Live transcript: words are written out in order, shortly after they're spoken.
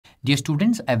Dear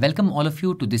students, I welcome all of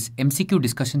you to this MCQ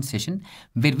discussion session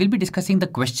where we'll be discussing the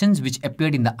questions which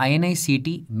appeared in the INI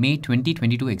CET May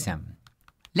 2022 exam.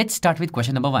 Let's start with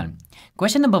question number 1.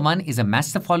 Question number 1 is a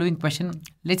match the following question.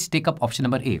 Let's take up option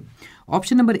number A.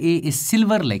 Option number A is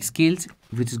silver-like scales,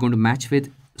 which is going to match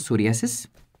with psoriasis.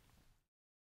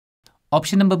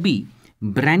 Option number B,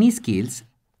 brany scales,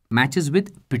 matches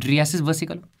with pityriasis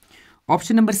versicolor.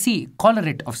 Option number C,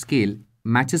 collarette of scale,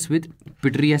 matches with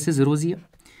pityriasis rosea.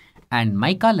 And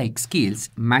mica-like scales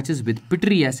matches with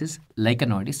pityriasis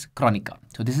lichenoides chronica.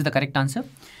 So this is the correct answer.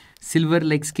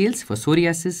 Silver-like scales for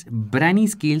psoriasis, brany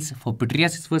scales for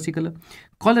pityriasis versicolor,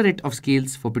 collarette of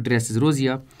scales for pityriasis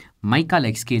rosea,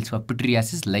 mica-like scales for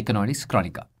pityriasis lichenoides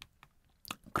chronica.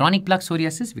 Chronic plaque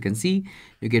psoriasis, we can see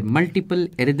you get multiple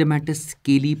erythematous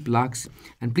scaly plaques.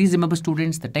 And please remember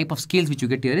students, the type of scales which you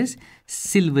get here is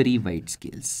silvery white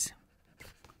scales.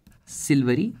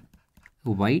 Silvery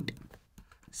white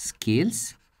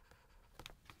scales.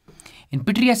 In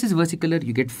pityriasis versicolor,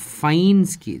 you get fine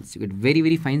scales. You get very,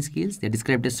 very fine scales. They are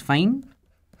described as fine,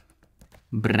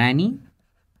 brany,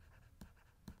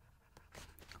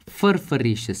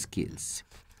 furfuraceous scales.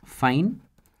 Fine,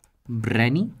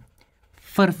 brany,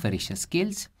 furfuraceous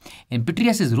scales. In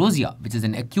pityriasis rosea, which is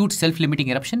an acute self-limiting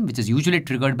eruption, which is usually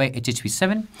triggered by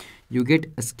HHV7, you get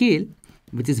a scale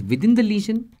which is within the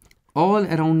lesion, all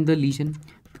around the lesion,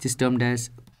 which is termed as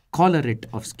collarette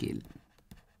of scale.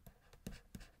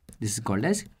 This is called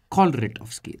as collarette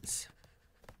of scales.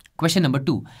 Question number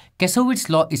 2. Kassovitz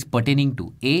law is pertaining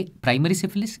to A. primary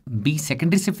syphilis, B.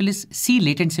 secondary syphilis, C.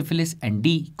 latent syphilis, and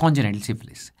D. congenital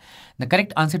syphilis. The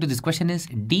correct answer to this question is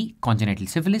D. congenital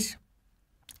syphilis.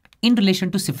 In relation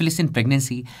to syphilis in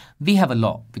pregnancy, we have a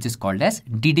law which is called as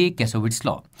Didé-Kassovitz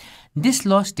law. This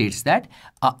law states that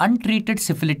an untreated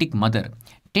syphilitic mother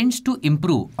tends to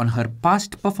improve on her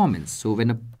past performance. So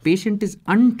when a patient is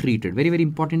untreated, very, very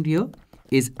important here,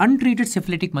 is untreated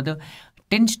syphilitic mother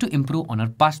tends to improve on her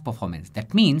past performance.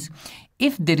 That means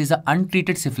if there is an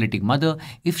untreated syphilitic mother,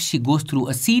 if she goes through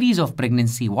a series of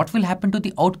pregnancy, what will happen to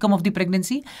the outcome of the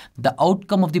pregnancy? The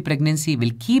outcome of the pregnancy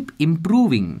will keep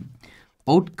improving.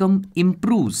 Outcome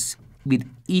improves with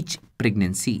each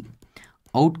pregnancy.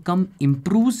 Outcome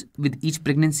improves with each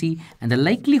pregnancy and the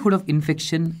likelihood of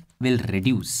infection will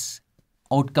reduce.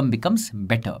 Outcome becomes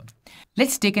better.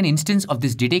 Let's take an instance of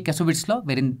this Didé-Kassovitz law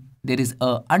wherein there is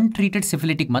an untreated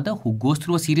syphilitic mother who goes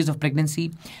through a series of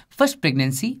pregnancy. First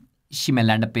pregnancy, she may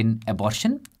land up in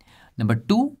abortion. Number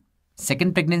 2,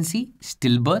 second pregnancy,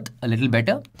 stillbirth, a little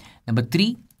better. Number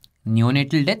 3,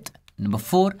 neonatal death. Number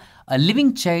 4, a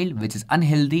living child which is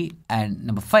unhealthy. And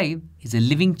number 5 is a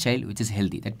living child which is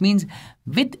healthy. That means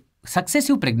with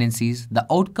successive pregnancies, the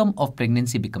outcome of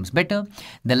pregnancy becomes better.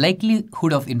 The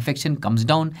likelihood of infection comes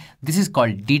down. This is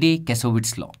called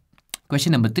Didé-Kassovitz law.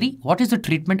 Question number 3. What is the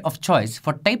treatment of choice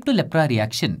for type 2 lepra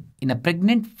reaction in a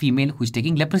pregnant female who is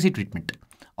taking leprosy treatment?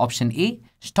 Option A,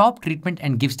 stop treatment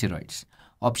and give steroids.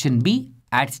 Option B,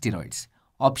 add steroids.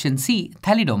 Option C,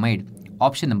 thalidomide.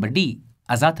 Option number D,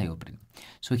 azathioprine.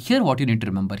 So here what you need to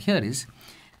remember here is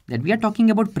that we are talking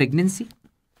about pregnancy.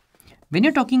 When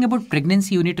you're talking about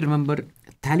pregnancy, you need to remember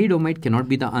thalidomide cannot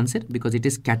be the answer because it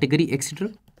is category X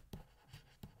drug.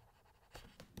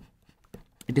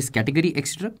 It is category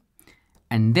X drug.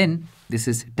 And then this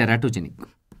is teratogenic.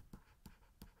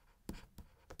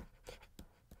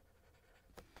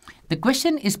 The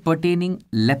question is pertaining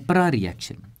lepra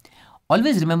reaction.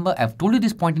 Always remember, I've told you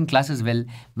this point in class as well,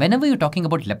 whenever you're talking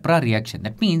about lepra reaction,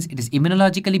 that means it is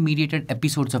immunologically mediated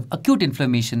episodes of acute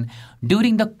inflammation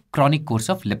during the chronic course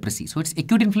of leprosy. So it's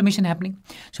acute inflammation happening.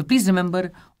 So please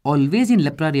remember, always in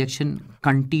lepra reaction,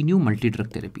 continue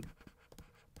multi-drug therapy.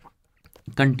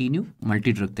 Continue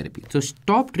multi-drug therapy. So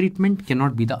stop treatment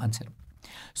cannot be the answer.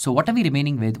 So what are we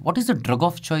remaining with? What is the drug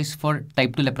of choice for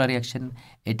type 2 lepra reaction?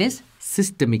 It is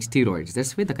systemic steroids.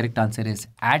 That's why the correct answer is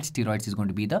add steroids is going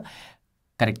to be the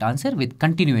correct answer with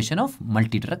continuation of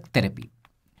multi-drug therapy.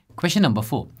 Question number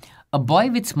 4. A boy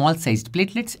with small sized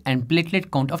platelets and platelet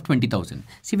count of 20,000.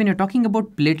 See, when you're talking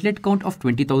about platelet count of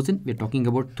 20,000, we're talking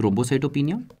about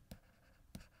thrombocytopenia.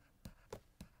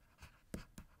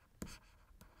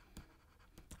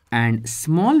 And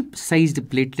small sized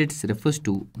platelets refers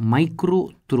to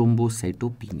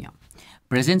microthrombocytopenia.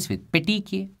 Presence with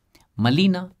petechiae,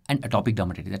 melena and atopic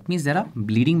dermatitis. That means there are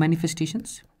bleeding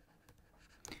manifestations.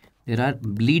 There are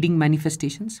bleeding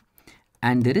manifestations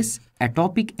and there is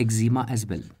atopic eczema as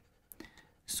well.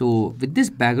 So with this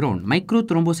background,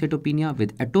 microthrombocytopenia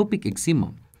with atopic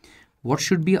eczema, what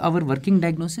should be our working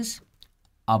diagnosis?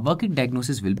 Our working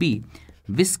diagnosis will be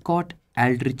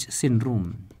Wiskott-Aldrich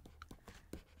syndrome.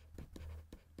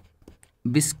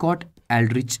 Wiskott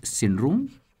Aldrich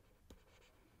syndrome.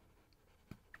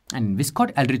 And in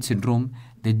Wiskott-Aldrich syndrome,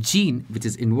 the gene which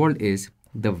is involved is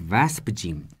the VASP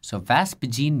gene. So VASP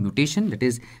gene mutation, that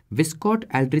is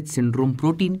Wiskott-Aldrich syndrome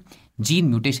protein gene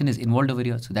mutation is involved over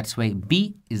here. So that's why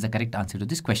B is the correct answer to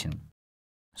this question.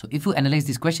 So if you analyze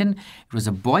this question, it was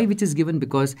a boy which is given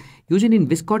because usually in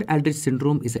Wiskott-Aldrich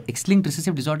syndrome is an X-linked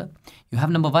recessive disorder. You have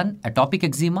number 1, atopic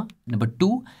eczema, number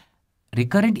 2,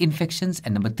 recurrent infections,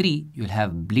 and number 3, you'll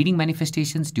have bleeding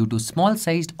manifestations due to small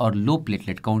sized or low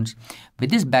platelet counts.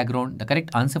 With this background, the correct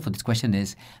answer for this question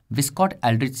is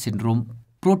Wiskott-Aldrich syndrome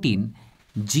protein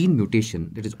gene mutation.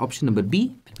 That is option number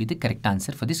B will be the correct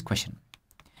answer for this question.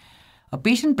 A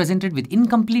patient presented with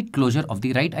incomplete closure of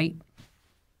the right eye.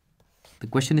 The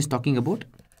question is talking about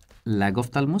lag of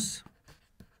thalamus.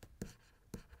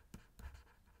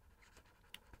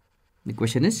 The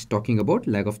question is talking about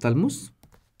lag of thalamus.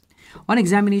 On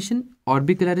examination,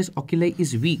 orbicularis oculi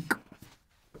is weak.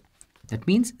 That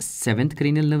means 7th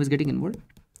cranial nerve is getting involved.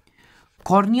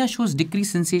 Cornea shows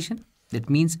decreased sensation. That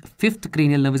means 5th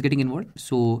cranial nerve is getting involved.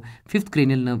 So 5th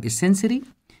cranial nerve is sensory.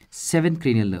 7th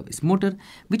cranial nerve is motor.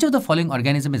 Which of the following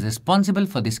organism is responsible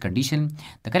for this condition?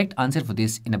 The correct answer for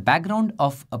this, in a background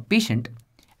of a patient,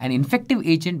 an infective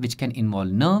agent which can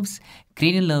involve nerves,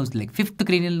 cranial nerves like 5th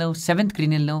cranial nerve, 7th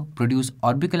cranial nerve produce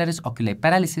orbicularis oculi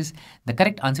paralysis. The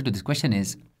correct answer to this question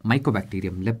is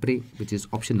Mycobacterium leprae, which is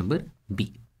option number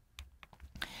B.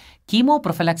 Chemo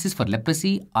prophylaxis for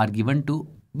leprosy are given to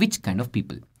which kind of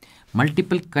people?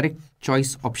 Multiple correct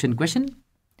choice option question.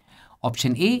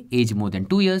 Option A, age more than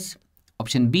 2 years.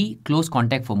 Option B, close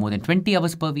contact for more than 20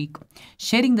 hours per week.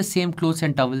 Sharing the same clothes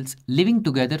and towels, living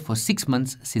together for 6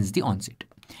 months since the onset.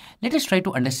 Let us try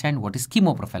to understand what is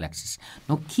chemo prophylaxis.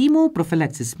 Now, chemo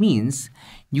prophylaxis means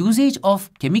usage of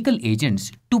chemical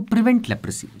agents to prevent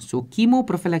leprosy. So, chemo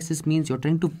prophylaxis means you're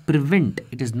trying to prevent.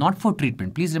 It is not for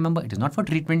treatment. Please remember, it is not for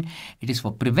treatment. It is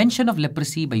for prevention of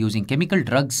leprosy by using chemical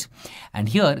drugs. And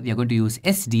here we are going to use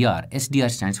SDR.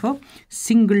 SDR stands for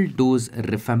single dose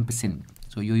rifampicin.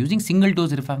 So, you're using single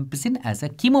dose rifampicin as a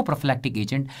chemoprophylactic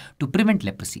agent to prevent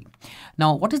leprosy.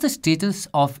 Now, what is the status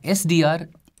of SDR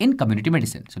in community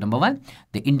medicine? So number 1,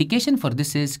 the indication for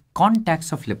this is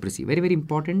contacts of leprosy. Very, very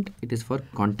important. It is for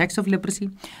contacts of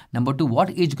leprosy. Number 2, what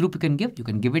age group you can give? You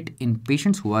can give it in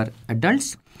patients who are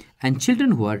adults and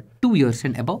children who are 2 years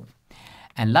and above.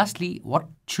 And lastly, what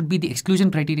should be the exclusion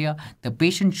criteria? The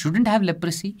patient shouldn't have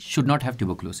leprosy, should not have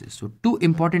tuberculosis. So 2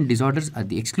 important disorders are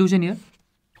the exclusion here.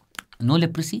 No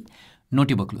leprosy, no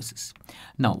tuberculosis.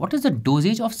 Now, what is the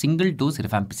dosage of single dose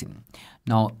rifampicin?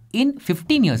 Now, in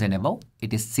 15 years and above,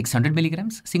 it is 600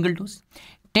 milligrams single dose.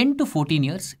 10 to 14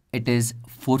 years, it is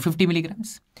 450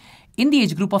 milligrams. In the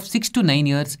age group of 6 to 9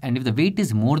 years, and if the weight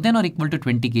is more than or equal to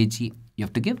 20 kg, you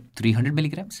have to give 300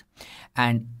 milligrams.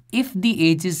 And if the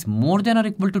age is more than or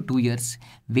equal to 2 years,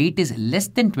 weight is less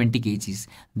than 20 kgs,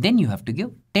 then you have to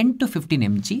give 10 to 15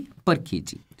 mg per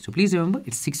kg. So please remember,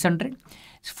 it's 600,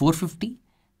 it's 450,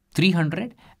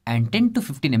 300 and 10 to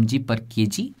 15 mg per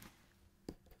kg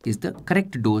is the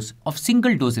correct dose of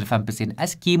single dose rifampicin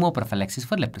as chemo prophylaxis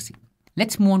for leprosy.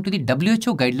 Let's move on to the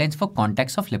WHO guidelines for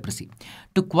contacts of leprosy.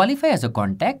 To qualify as a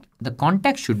contact, the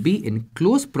contact should be in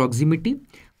close proximity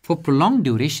for prolonged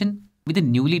duration with a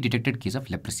newly detected case of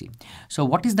leprosy. So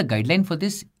what is the guideline for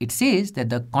this? It says that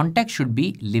the contact should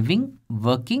be living,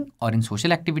 working or in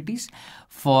social activities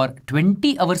for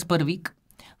 20 hours per week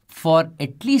for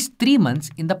at least 3 months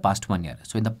in the past 1 year.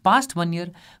 So in the past 1 year,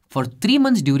 for 3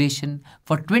 months duration,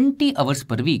 for 20 hours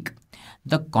per week,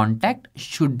 the contact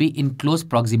should be in close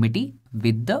proximity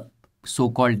with the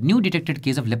so-called new detected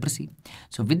case of leprosy.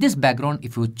 So with this background,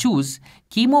 if you choose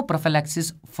chemo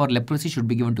prophylaxis for leprosy should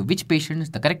be given to which patients?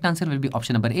 The correct answer will be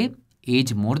option number A,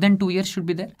 age more than 2 years should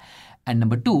be there. And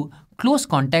number 2, close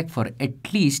contact for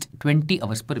at least 20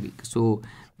 hours per week. So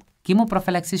chemo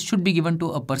prophylaxis should be given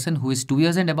to a person who is 2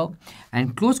 years and above,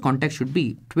 and close contact should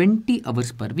be 20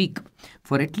 hours per week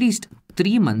for at least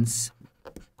 3 months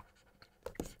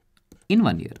in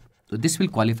 1 year. So this will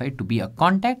qualify to be a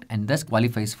contact and thus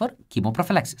qualifies for chemo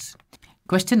prophylaxis.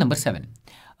 Question number 7.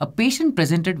 A patient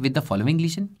presented with the following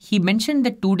lesion. He mentioned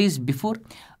that 2 days before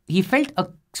he felt a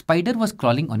spider was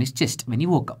crawling on his chest when he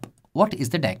woke up. What is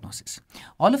the diagnosis?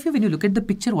 All of you, when you look at the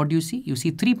picture, what do you see? You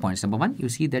see 3 points. Number 1, you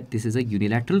see that this is a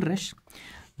unilateral rash.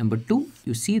 Number 2,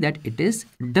 you see that it is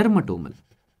dermatomal.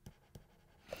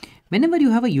 Whenever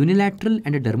you have a unilateral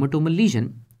and a dermatomal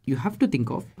lesion, you have to think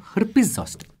of herpes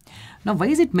zoster. Now, why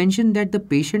is it mentioned that the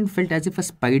patient felt as if a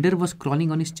spider was crawling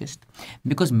on his chest?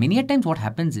 Because many a times what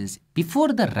happens is, before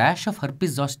the rash of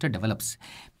herpes zoster develops,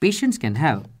 patients can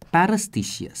have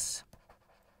paresthesias.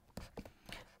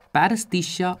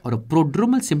 paresthesia or a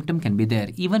prodromal symptom can be there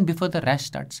even before the rash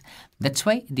starts. That's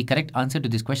why the correct answer to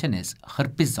this question is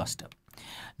herpes zoster.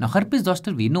 Now, herpes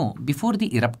zoster, we know before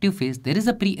the eruptive phase, there is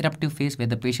a pre-eruptive phase where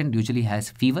the patient usually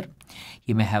has fever,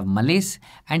 he may have malaise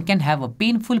and can have a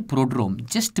painful prodrome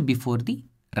just before the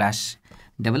rash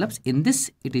develops. In this,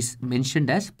 it is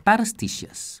mentioned as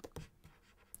paresthesias.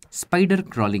 Spider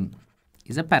crawling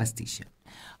is a paresthesia.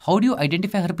 How do you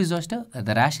identify herpes zoster?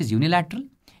 The rash is unilateral,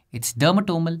 it's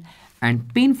dermatomal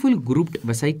and painful grouped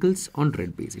vesicles on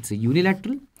red base. It's a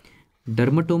unilateral,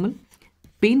 dermatomal,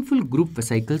 painful group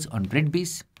vesicles on red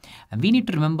base. And we need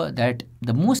to remember that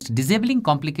the most disabling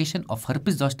complication of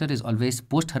herpes zoster is always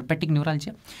post-herpetic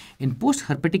neuralgia. In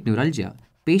post-herpetic neuralgia,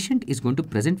 patient is going to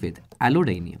present with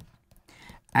allodynia.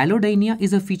 Allodynia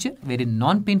is a feature wherein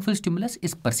non-painful stimulus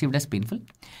is perceived as painful.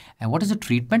 And what is the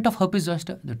treatment of herpes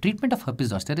zoster? The treatment of herpes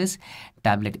zoster is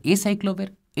tablet acyclovir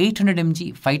 800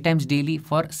 mg 5 times daily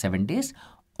for 7 days,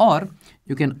 or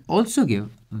you can also give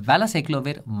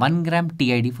valacyclovir 1 gram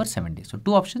TID for 7 days. So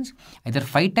two options, either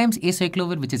 5 times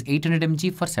acyclovir which is 800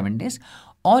 mg for 7 days,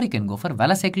 or you can go for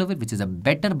valacyclovir which is a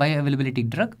better bioavailability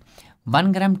drug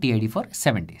 1 gram TID for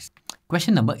 7 days.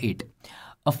 Question number 8.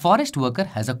 A forest worker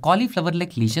has a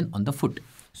cauliflower-like lesion on the foot.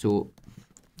 So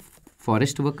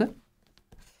forest worker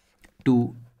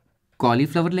to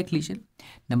cauliflower-like lesion.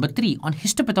 Number 3, on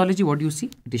histopathology, what do you see?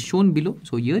 It is shown below.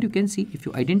 So here you can see, if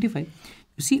you identify,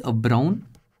 you see a brown,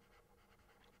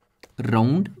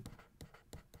 round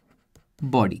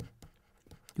body.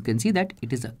 You can see that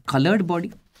it is a colored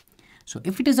body. So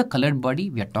if it is a colored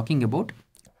body, we are talking about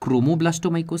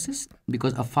chromoblastomycosis,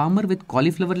 because a farmer with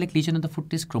cauliflower-like lesion on the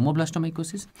foot is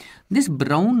chromoblastomycosis. This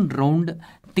brown, round,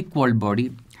 thick-walled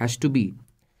body has to be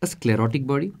a sclerotic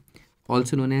body,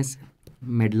 also known as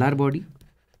medlar body,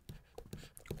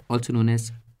 also known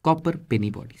as copper penny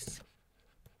bodies.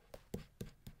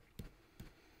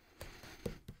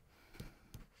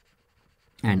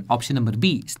 And option number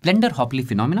B, Splendor-Hopley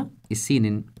phenomena is seen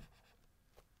in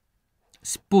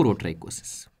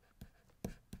sporotrichosis.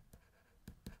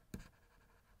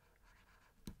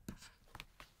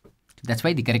 That's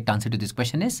why the correct answer to this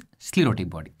question is sclerotic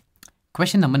body.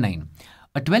 Question number 9.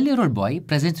 A 12-year-old boy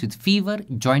presents with fever,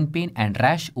 joint pain and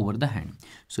rash over the hand.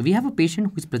 So we have a patient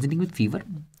who is presenting with fever.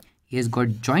 He has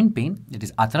got joint pain, that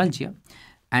is arthralgia,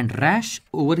 and rash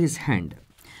over his hand.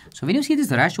 So when you see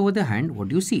this rash over the hand, what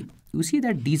do you see? You see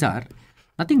that these are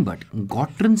nothing but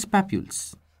Gottron's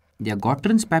papules. They are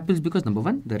Gottron's papules because number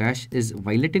 1, the rash is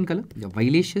violet in color. They are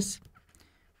violaceous.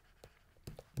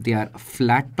 They are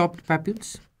flat-topped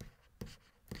papules.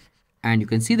 And you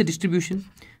can see the distribution.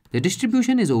 The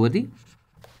distribution is over the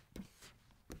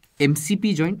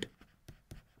MCP joint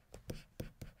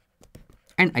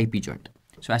and IP joint.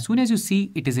 So as soon as you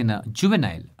see it is in a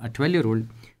juvenile, a 12-year-old,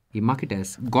 we mark it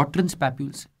as Gottron's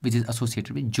papules, which is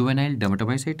associated with juvenile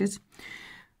dermatomyositis.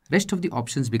 Rest of the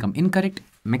options become incorrect.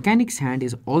 Mechanic's hand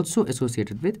is also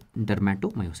associated with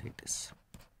dermatomyositis.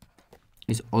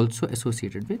 Is also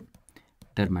associated with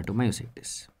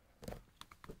dermatomyositis.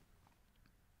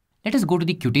 Let us go to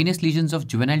the cutaneous lesions of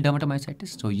juvenile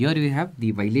dermatomyositis. So here we have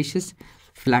the violaceous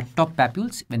flat top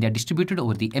papules. When they are distributed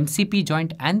over the MCP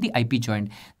joint and the IP joint,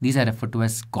 these are referred to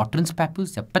as Gottron's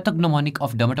papules, the pathognomonic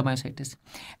of dermatomyositis.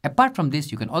 Apart from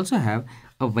this, you can also have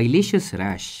a violaceous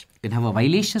rash. You can have a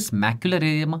violaceous macular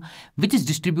erythema, which is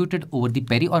distributed over the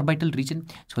periorbital region.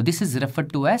 So this is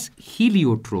referred to as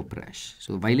heliotrope rash.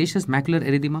 So violaceous macular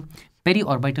erythema,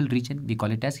 periorbital region, we call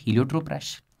it as heliotrope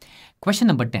rash. Question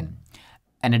number 10.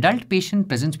 An adult patient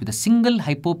presents with a single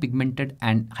hypopigmented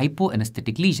and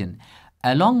hypoanesthetic lesion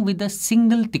along with a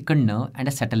single thickened nerve and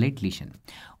a satellite lesion.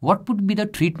 What would be the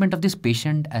treatment of this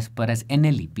patient as per as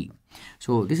NLEP?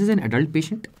 So this is an adult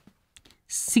patient,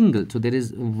 single. So there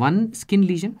is one skin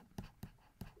lesion,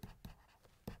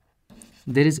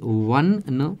 there is one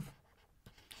nerve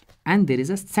and there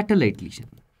is a satellite lesion.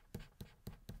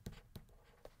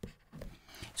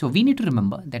 So we need to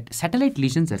remember that satellite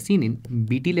lesions are seen in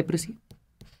BT leprosy.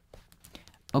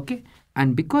 Okay,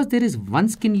 and because there is one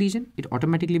skin lesion, it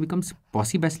automatically becomes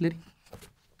paucibacillary.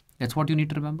 That's what you need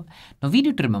to remember. Now we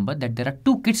need to remember that there are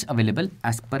two kits available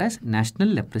as per as National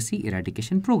Leprosy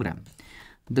Eradication Program.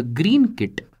 The green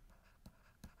kit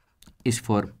is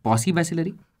for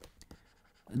paucibacillary.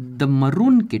 The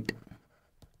maroon kit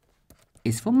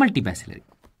is for multibacillary.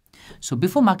 So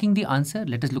before marking the answer,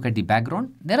 let us look at the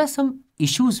background. There are some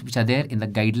issues which are there in the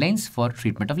guidelines for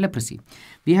treatment of leprosy.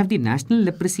 We have the National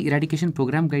Leprosy Eradication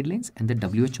Program guidelines and the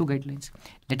WHO guidelines.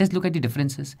 Let us look at the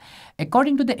differences.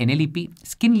 According to the NLEP,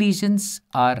 skin lesions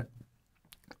are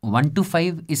 1 to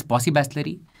 5 is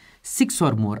paucibacillary, 6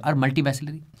 or more are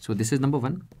multibacillary. So this is number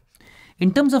 1.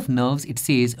 In terms of nerves, it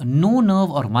says no nerve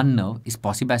or one nerve is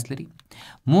paucibacillary.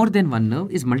 More than one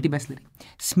nerve is multibacillary.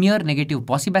 Smear negative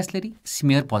paucibacillary,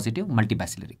 smear positive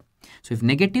multibacillary. So if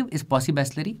negative is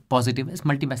paucibacillary, positive is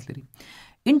multibacillary.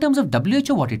 In terms of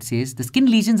WHO, what it says, the skin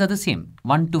lesions are the same,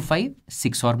 1 to 5,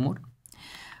 6 or more.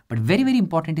 But very, very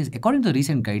important is, according to the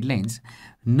recent guidelines,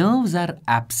 nerves are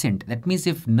absent. That means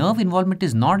if nerve involvement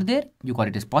is not there, you call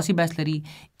it as paucibacillary.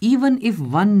 Even if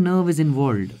one nerve is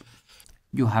involved,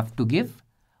 you have to give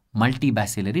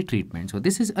multibacillary treatment. So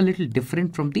this is a little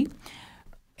different from the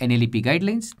NLEP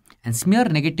guidelines. And smear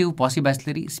negative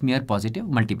paucibacillary, smear positive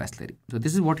multibacillary. So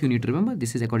this is what you need to remember.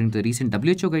 This is according to the recent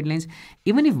WHO guidelines.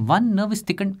 Even if one nerve is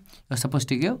thickened, you're supposed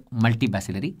to give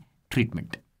multibacillary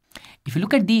treatment. If you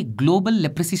look at the Global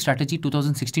Leprosy Strategy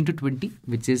 2016 to 20,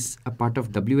 which is a part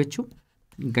of WHO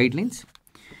guidelines,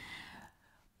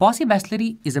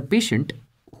 paucibacillary is a patient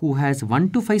who has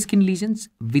 1 to 5 skin lesions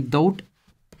without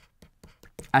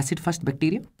acid-fast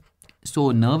bacteria.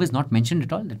 So nerve is not mentioned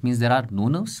at all. That means there are no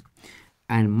nerves.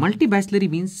 And multibacillary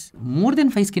means more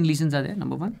than 5 skin lesions are there,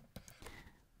 number 1,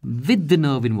 with the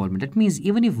nerve involvement. That means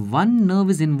even if one nerve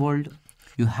is involved,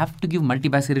 you have to give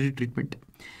multibacillary treatment.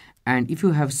 And if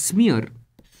you have smear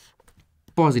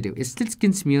positive, a slit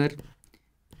skin smear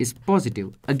is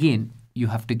positive, again, you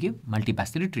have to give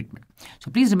multibacillary treatment. So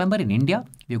please remember, in India,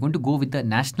 we are going to go with the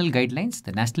national guidelines,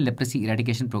 the National Leprosy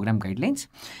Eradication Program guidelines.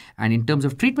 And in terms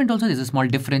of treatment also, there's a small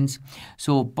difference.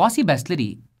 So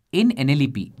paucibacillary, in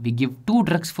NLEP, we give 2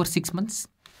 drugs for 6 months.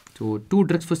 So 2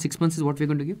 drugs for 6 months is what we're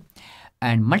going to give.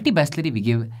 And multibacillary, we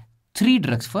give 3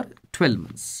 drugs for 12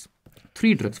 months.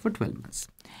 3 drugs for 12 months.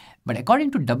 But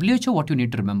according to WHO, what you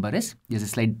need to remember is, there's a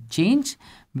slight change.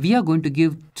 We are going to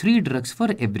give 3 drugs for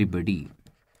everybody.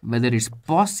 Whether it's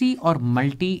pauci or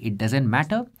multi, it doesn't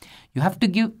matter. You have to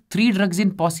give 3 drugs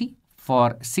in pauci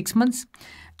for 6 months.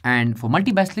 And for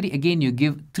multibacillary, again, you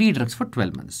give 3 drugs for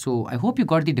 12 months. So I hope you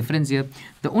got the difference here.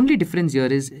 The only difference here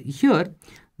is, here,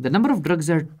 the number of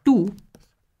drugs are 2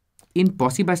 in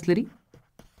paucibacillary,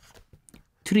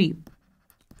 3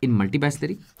 in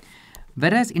multibacillary.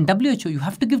 Whereas in WHO, you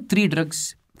have to give 3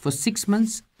 drugs for 6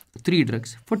 months, 3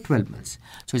 drugs for 12 months.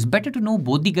 So it's better to know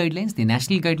both the guidelines, the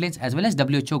national guidelines as well as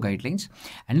WHO guidelines.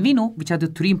 And we know which are the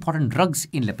 3 important drugs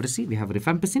in leprosy. We have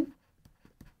rifampicin,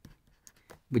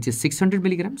 which is 600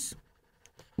 milligrams.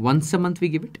 Once a month we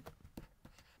give it.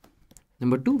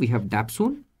 Number 2, we have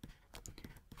dapsone,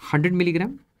 100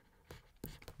 milligram.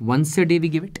 Once a day we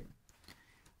give it.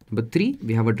 Number 3,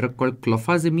 we have a drug called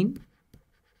clofazimine,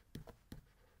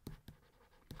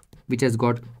 which has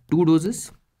got 2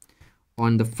 doses.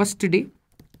 On the first day,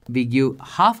 we give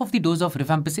half of the dose of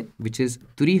rifampicin, which is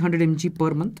 300 mg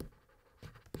per month.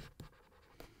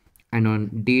 And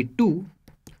on day 2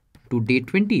 to day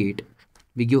 28,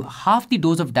 we give half the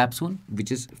dose of dapsone,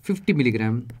 which is 50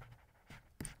 milligram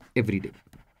every day.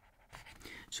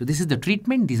 So this is the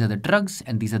treatment, these are the drugs,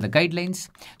 and these are the guidelines.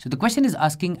 So the question is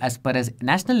asking, as per as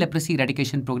National Leprosy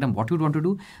Eradication Program, what you would want to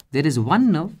do? There is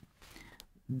one nerve,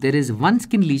 there is one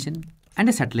skin lesion, and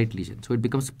a satellite lesion. So it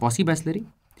becomes paucibacillary.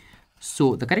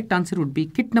 So the correct answer would be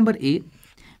kit number A,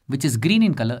 which is green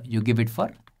in color. You give it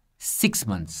for 6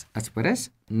 months as per as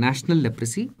National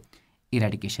Leprosy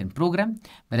Eradication Program.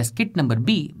 Whereas kit number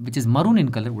B, which is maroon in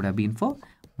color, would have been for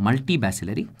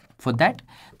multibacillary. For that,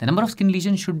 the number of skin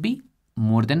lesions should be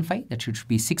more than 5. That should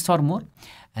be 6 or more.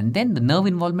 And then the nerve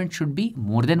involvement should be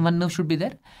more than one nerve should be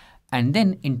there. And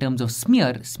then in terms of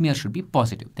smear should be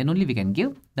positive. Then only we can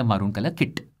give the maroon color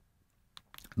kit.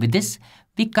 With this,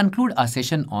 we conclude our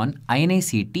session on INI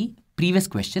CET previous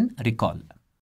question recall.